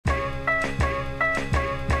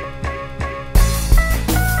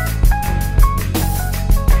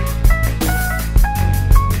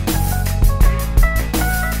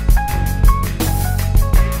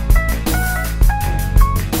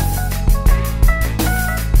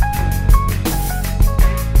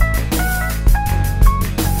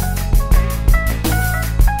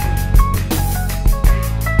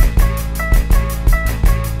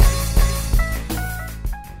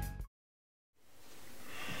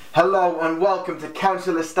Hello and welcome to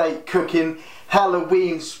Council Estate Cooking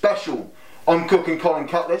Halloween Special. I'm cooking Colin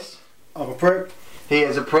Cutless. I'm a prick. He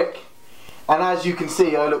is a prick. And as you can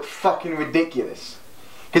see, I look fucking ridiculous.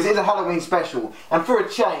 Because it's a Halloween special. And for a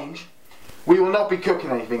change, we will not be cooking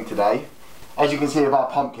anything today. As you can see of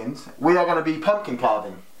our pumpkins, we are going to be pumpkin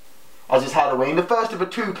carving. As it's Halloween, the first of a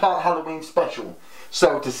two-part Halloween special,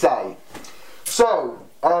 so to say. So,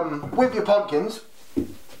 with your pumpkins, we've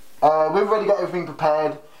already got everything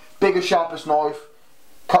prepared. Bigger, sharpest knife,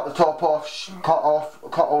 cut the top off, cut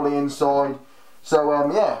all the inside. So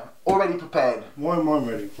yeah, already prepared. Why am I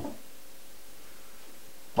ready?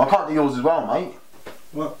 I can't do yours as well, mate.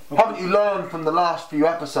 What? Haven't you learned from the last few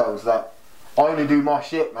episodes that I only do my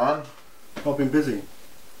shit, man? I've been busy.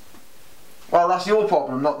 Well, that's your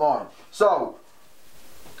problem, not mine. So,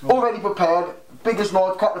 already prepared, biggest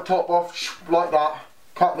knife, cut the top off, like that.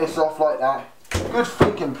 Cut this off like that. Good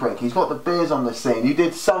thinking, prick. He's got the beers on the scene. You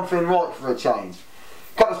did something right for a change.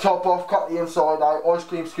 Cut the top off, cut the inside out, ice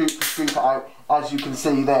cream scoop to scoop it out, as you can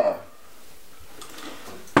see there.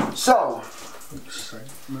 So, as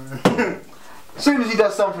soon as he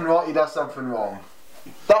does something right, he does something wrong.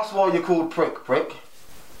 That's why you're called prick. Let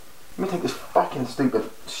me take this fucking stupid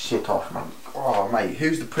shit off, man. Oh, mate,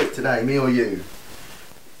 who's the prick today, me or you?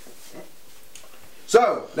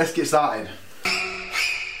 So, let's get started.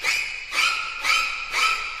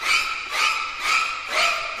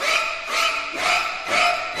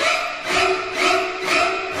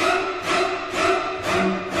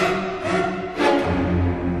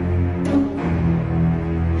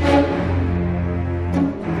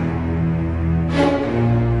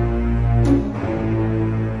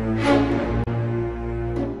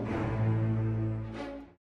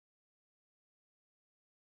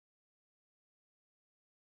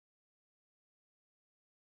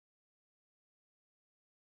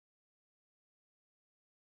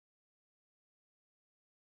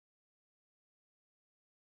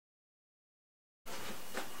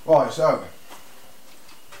 Right, so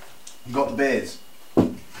you got the beers.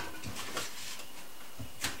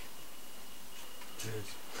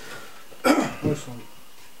 This one.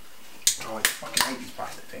 Oh, I fucking hate these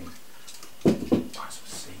plastic things. That's for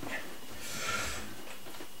seat.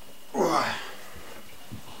 Right.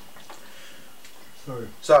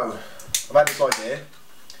 So, I've had this idea.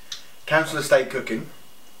 Council Estate Cooking.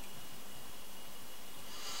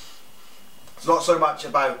 It's not so much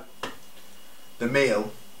about the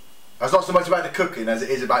meal. It's not so much about the cooking as it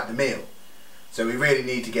is about the meal. So we really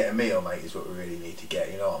need to get a meal, mate, is what we really need to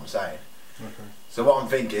get, you know what I'm saying? Okay. So what I'm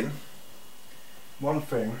thinking... One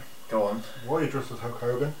thing. Go on. Why are you dressed as Hulk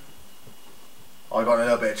Hogan? I got in a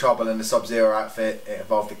little bit of trouble in the Sub-Zero outfit. It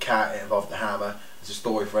involved the cat, it involved the hammer. It's a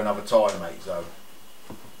story for another time, mate, so...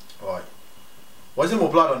 Right. Why is there more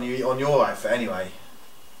blood on you on your outfit anyway?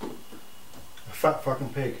 A fat fucking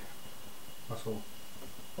pig. That's all.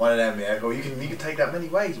 One of them, yeah. Well, you can take that many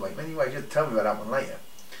ways, mate. Many ways. You have to tell me about that one later.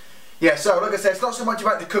 Yeah. So, like I said, it's not so much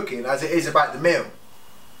about the cooking as it is about the meal.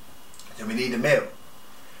 So we need a meal.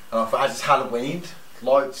 And I thought, as it's Halloween,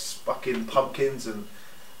 lights, fucking pumpkins, and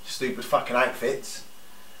stupid fucking outfits,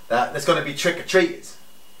 that there's going to be trick or treaters.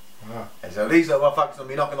 Ah. And so these little motherfuckers are going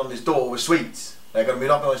to be knocking on this door with sweets. They're going to be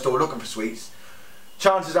knocking on this door looking for sweets.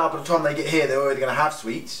 Chances are, by the time they get here, they're already going to have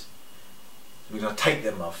sweets. So we're going to take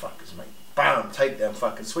them motherfuckers, mate. Bam! Take them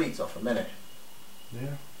fucking sweets off a minute.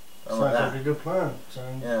 Yeah. Sounds like a good plan. So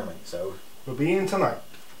yeah, mate. So we'll be in tonight.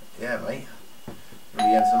 yeah, mate. We'll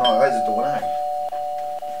be in tonight. Where's the door now?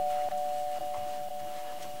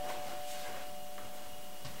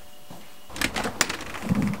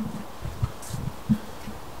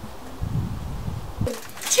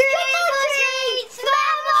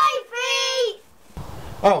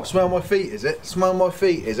 Oh, smell my feet, is it? Smell my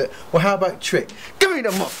feet, is it? Well, how about trick? Give me the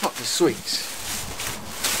motherfucking sweets.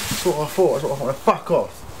 That's what I thought. That's what I want to fuck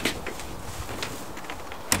off.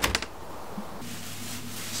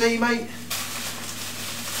 See, mate?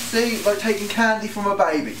 See, like taking candy from a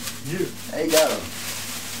baby. You. There you go.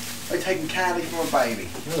 Like taking candy from a baby.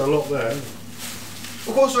 There's a lot there.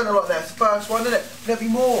 Of course there ain't a lot there. It's the first one, isn't it? There'll be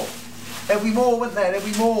more. There'll be more, won't there? There'll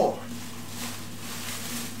be more.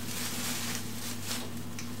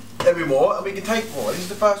 There'll be more, and we can take more. This is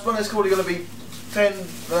the first one. There's probably going to be 10, 11,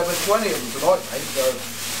 20 of them tonight, mate. So,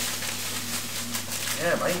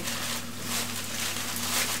 yeah, mate.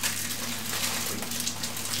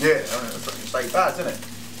 Yeah, that's fucking steak bad, isn't it?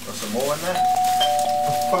 Got some more in there.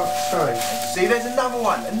 For fuck's sake. See, there's another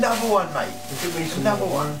one, mate. Give me some another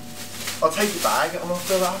more, one. Man. I'll take your bag and I'll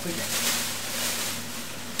fill that up again.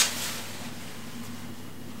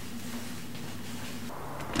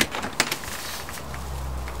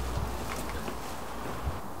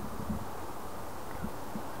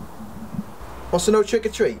 What's the no trick or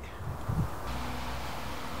treat?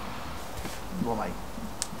 What, mate?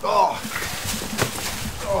 Oh!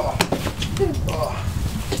 Oh! Oh!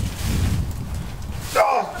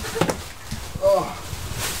 Oh! Oh!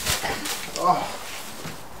 Oh!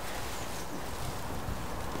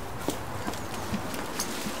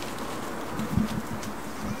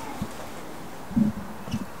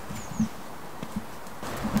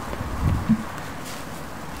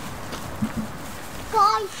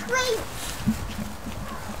 Guys, sweets!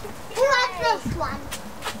 Who has this one?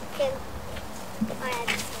 Kim. I had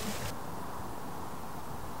this one.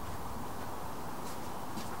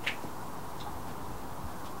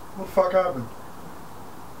 What the fuck happened?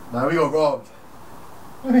 No, we got robbed.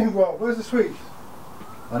 What do you mean what? Where's the sweets?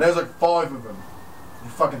 And there was like 5 of them. They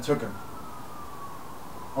fucking took them.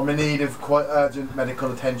 I'm in need of quite urgent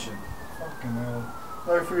medical attention. Fucking hell.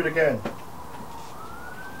 No food again.